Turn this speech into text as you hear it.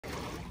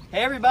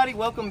Hey everybody,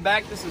 welcome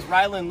back. This is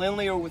Rylan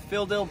Lindley with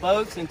Phil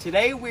Boats, and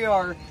today we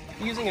are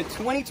using a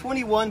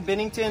 2021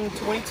 Bennington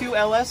 22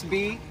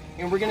 LSB,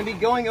 and we're going to be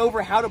going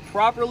over how to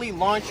properly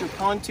launch your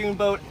pontoon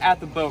boat at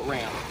the boat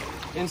ramp.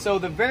 And so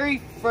the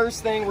very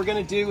first thing we're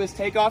going to do is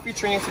take off your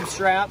transom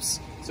straps.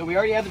 So we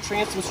already have the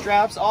transom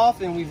straps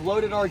off and we've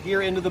loaded our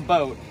gear into the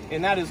boat,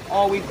 and that is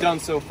all we've done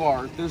so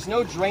far. There's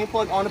no drain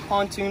plug on a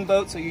pontoon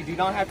boat, so you do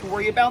not have to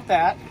worry about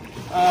that.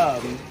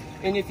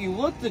 And if you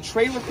look the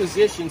trailer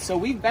position, so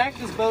we've backed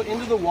this boat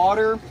into the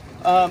water.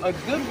 A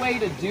good way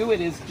to do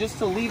it is just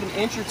to leave an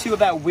inch or two of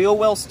that wheel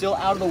well still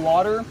out of the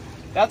water.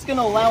 That's going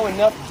to allow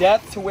enough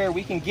depth to where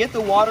we can get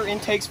the water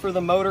intakes for the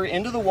motor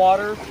into the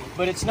water,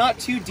 but it's not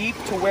too deep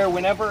to where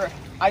whenever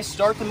I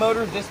start the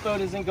motor, this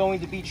boat isn't going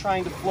to be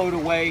trying to float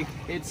away.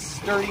 It's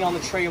sturdy on the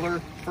trailer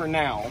for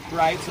now,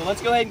 right? So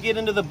let's go ahead and get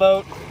into the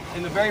boat,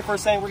 and the very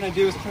first thing we're going to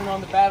do is turn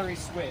on the battery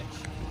switch.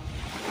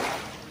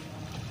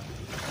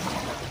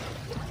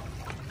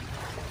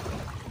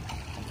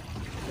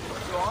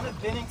 So on a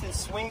Bennington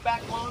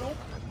swingback model,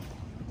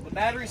 the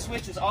battery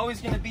switch is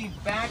always going to be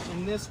back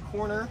in this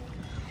corner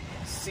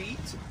seat.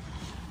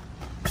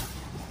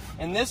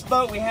 In this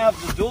boat, we have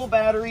the dual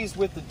batteries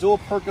with the dual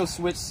Perco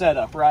switch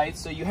setup, right?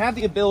 So you have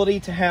the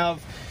ability to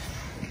have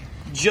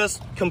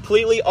just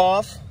completely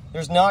off.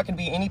 There's not going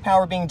to be any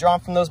power being drawn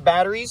from those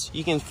batteries.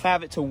 You can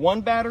have it to one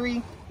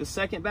battery, the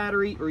second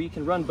battery, or you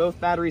can run both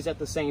batteries at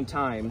the same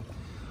time.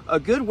 A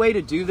good way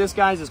to do this,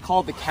 guys, is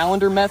called the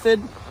calendar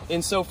method.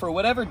 And so for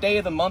whatever day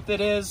of the month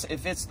it is,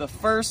 if it's the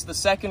first, the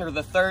second, or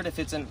the third, if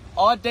it's an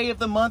odd day of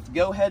the month,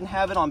 go ahead and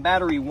have it on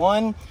battery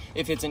 1.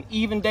 If it's an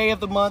even day of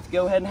the month,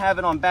 go ahead and have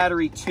it on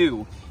battery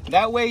 2.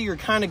 That way you're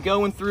kind of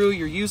going through,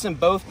 you're using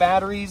both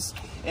batteries.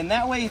 And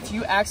that way, if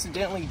you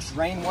accidentally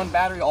drain one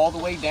battery all the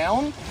way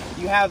down,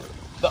 you have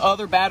the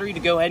other battery to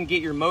go ahead and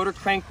get your motor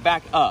cranked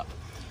back up.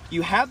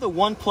 You have the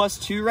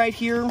 1+2 right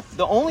here.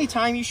 The only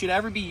time you should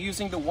ever be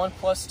using the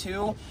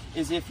 1+2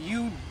 is if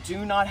you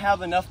do not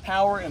have enough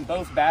power in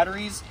both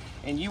batteries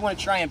and you want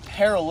to try and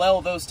parallel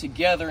those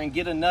together and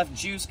get enough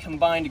juice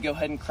combined to go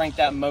ahead and crank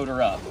that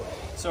motor up.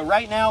 So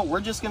right now,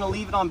 we're just going to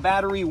leave it on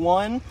battery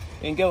 1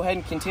 and go ahead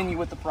and continue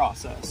with the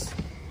process.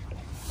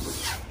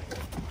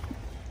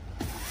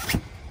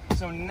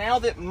 So now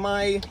that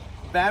my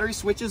battery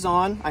switch is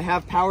on, I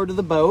have power to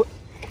the boat.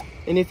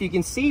 And if you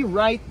can see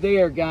right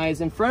there,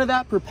 guys, in front of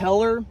that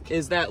propeller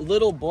is that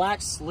little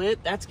black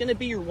slit. That's going to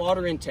be your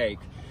water intake.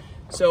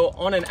 So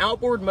on an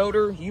outboard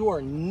motor, you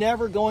are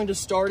never going to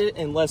start it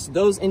unless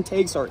those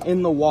intakes are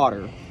in the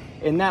water.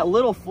 And that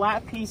little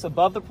flat piece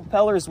above the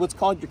propeller is what's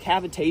called your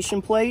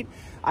cavitation plate.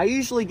 I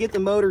usually get the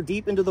motor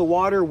deep into the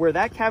water where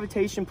that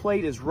cavitation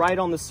plate is right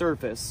on the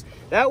surface.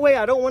 That way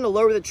I don't want to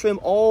lower the trim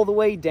all the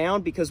way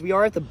down because we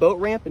are at the boat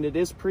ramp and it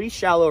is pretty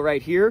shallow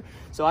right here.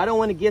 So I don't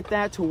want to get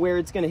that to where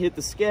it's going to hit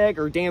the skeg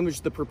or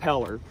damage the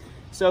propeller.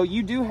 So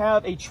you do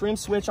have a trim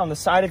switch on the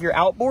side of your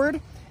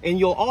outboard, and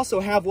you'll also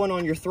have one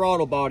on your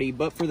throttle body.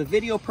 But for the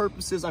video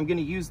purposes, I'm going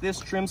to use this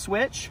trim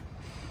switch,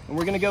 and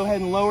we're going to go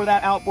ahead and lower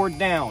that outboard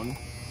down.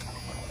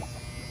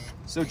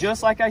 So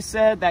just like I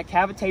said, that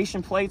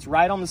cavitation plate's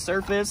right on the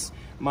surface.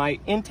 My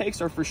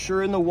intakes are for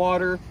sure in the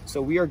water,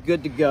 so we are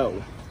good to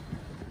go.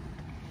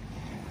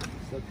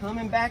 So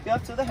coming back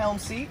up to the helm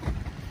seat.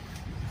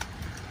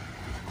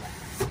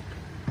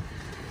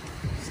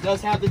 This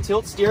does have the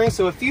tilt steering,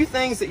 so a few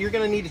things that you're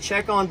going to need to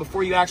check on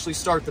before you actually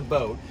start the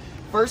boat.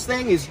 First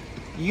thing is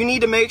you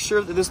need to make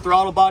sure that this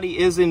throttle body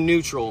is in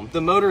neutral.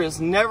 The motor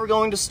is never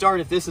going to start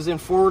if this is in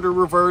forward or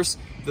reverse.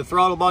 The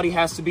throttle body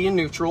has to be in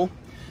neutral.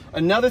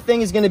 Another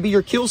thing is going to be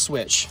your kill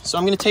switch. So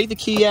I'm going to take the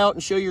key out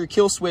and show you your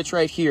kill switch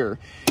right here.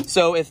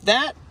 So if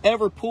that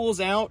ever pulls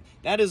out,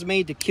 that is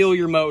made to kill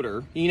your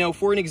motor. You know,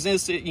 for an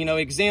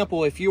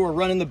example, if you were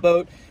running the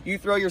boat, you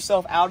throw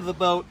yourself out of the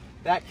boat,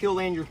 that kill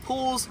lanyard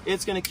pulls,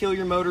 it's going to kill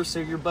your motor so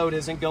your boat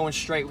isn't going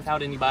straight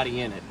without anybody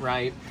in it,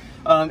 right?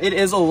 It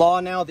is a law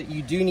now that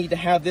you do need to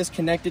have this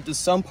connected to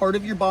some part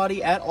of your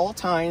body at all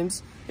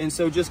times. And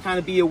so just kind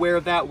of be aware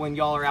of that when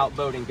y'all are out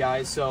boating,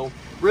 guys. So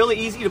really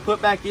easy to put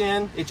back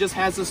in. It just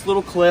has this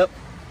little clip,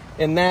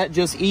 and that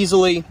just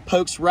easily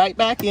pokes right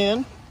back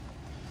in.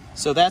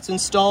 So that's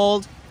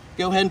installed.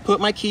 Go ahead and put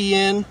my key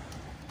in.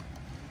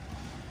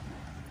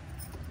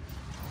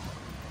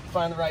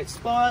 Find the right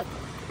spot.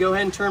 Go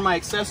ahead and turn my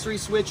accessory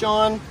switch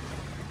on.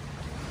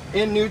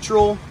 In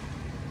neutral.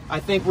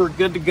 I think we're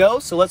good to go,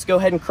 so let's go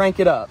ahead and crank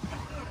it up.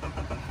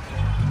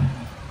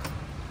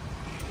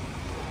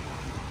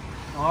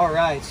 All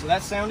right, so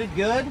that sounded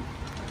good.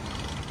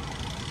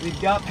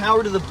 We've got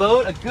power to the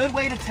boat. A good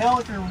way to tell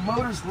if your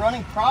motor's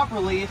running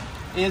properly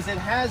is it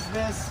has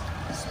this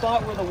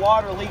spot where the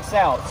water leaks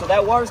out. So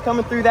that water's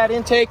coming through that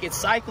intake, it's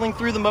cycling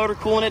through the motor,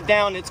 cooling it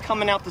down, it's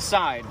coming out the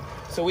side.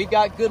 So we've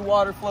got good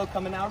water flow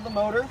coming out of the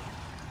motor.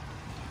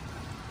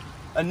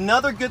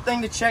 Another good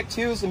thing to check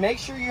too is to make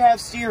sure you have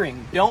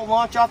steering. Don't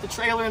launch off the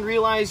trailer and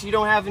realize you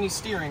don't have any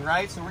steering,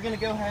 right? So we're gonna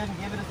go ahead and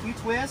give it a few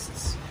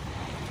twists.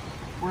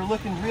 We're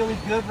looking really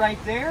good right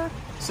there.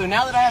 So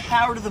now that I have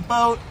power to the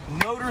boat,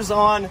 motor's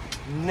on,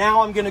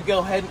 now I'm gonna go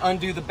ahead and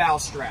undo the bow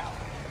strap.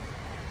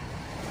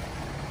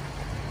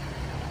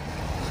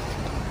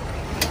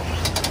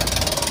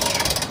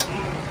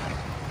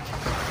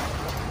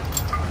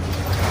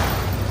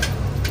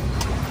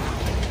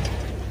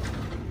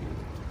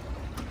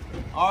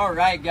 All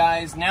right,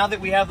 guys, now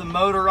that we have the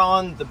motor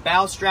on, the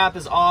bow strap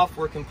is off,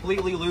 we're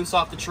completely loose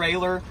off the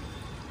trailer.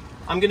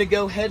 I'm gonna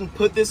go ahead and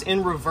put this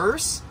in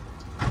reverse,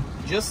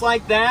 just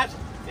like that,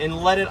 and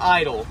let it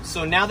idle.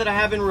 So now that I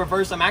have it in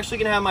reverse, I'm actually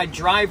gonna have my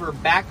driver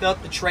back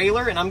up the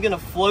trailer, and I'm gonna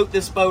float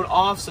this boat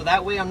off, so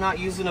that way I'm not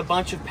using a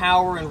bunch of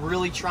power and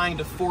really trying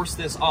to force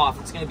this off.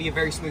 It's gonna be a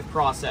very smooth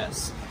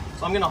process.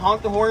 So I'm gonna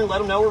honk the horn, let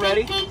him know we're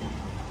ready.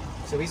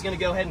 So he's gonna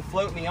go ahead and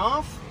float me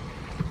off.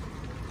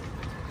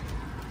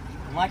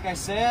 And like I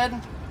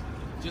said,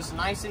 just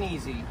nice and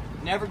easy.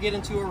 Never get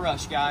into a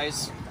rush,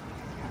 guys.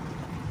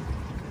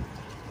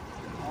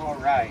 All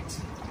right.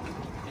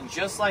 And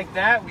just like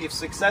that, we have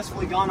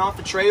successfully gone off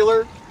the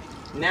trailer.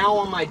 Now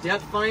on my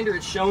depth finder,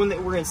 it's showing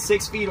that we're in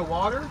 6 feet of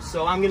water.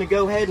 So I'm gonna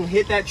go ahead and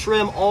hit that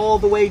trim all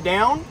the way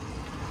down.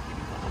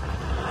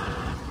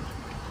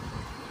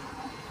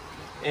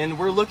 And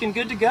we're looking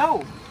good to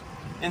go.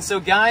 And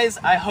so guys,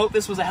 I hope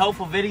this was a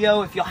helpful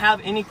video. If you'll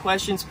have any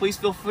questions, please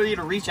feel free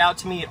to reach out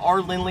to me at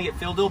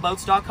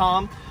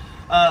rlindley@fielddealboats.com.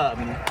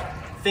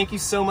 Thank you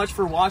so much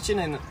for watching,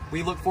 and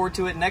we look forward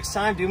to it next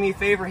time. Do me a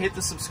favor, hit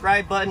the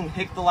subscribe button,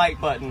 hit the like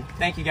button.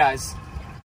 Thank you guys.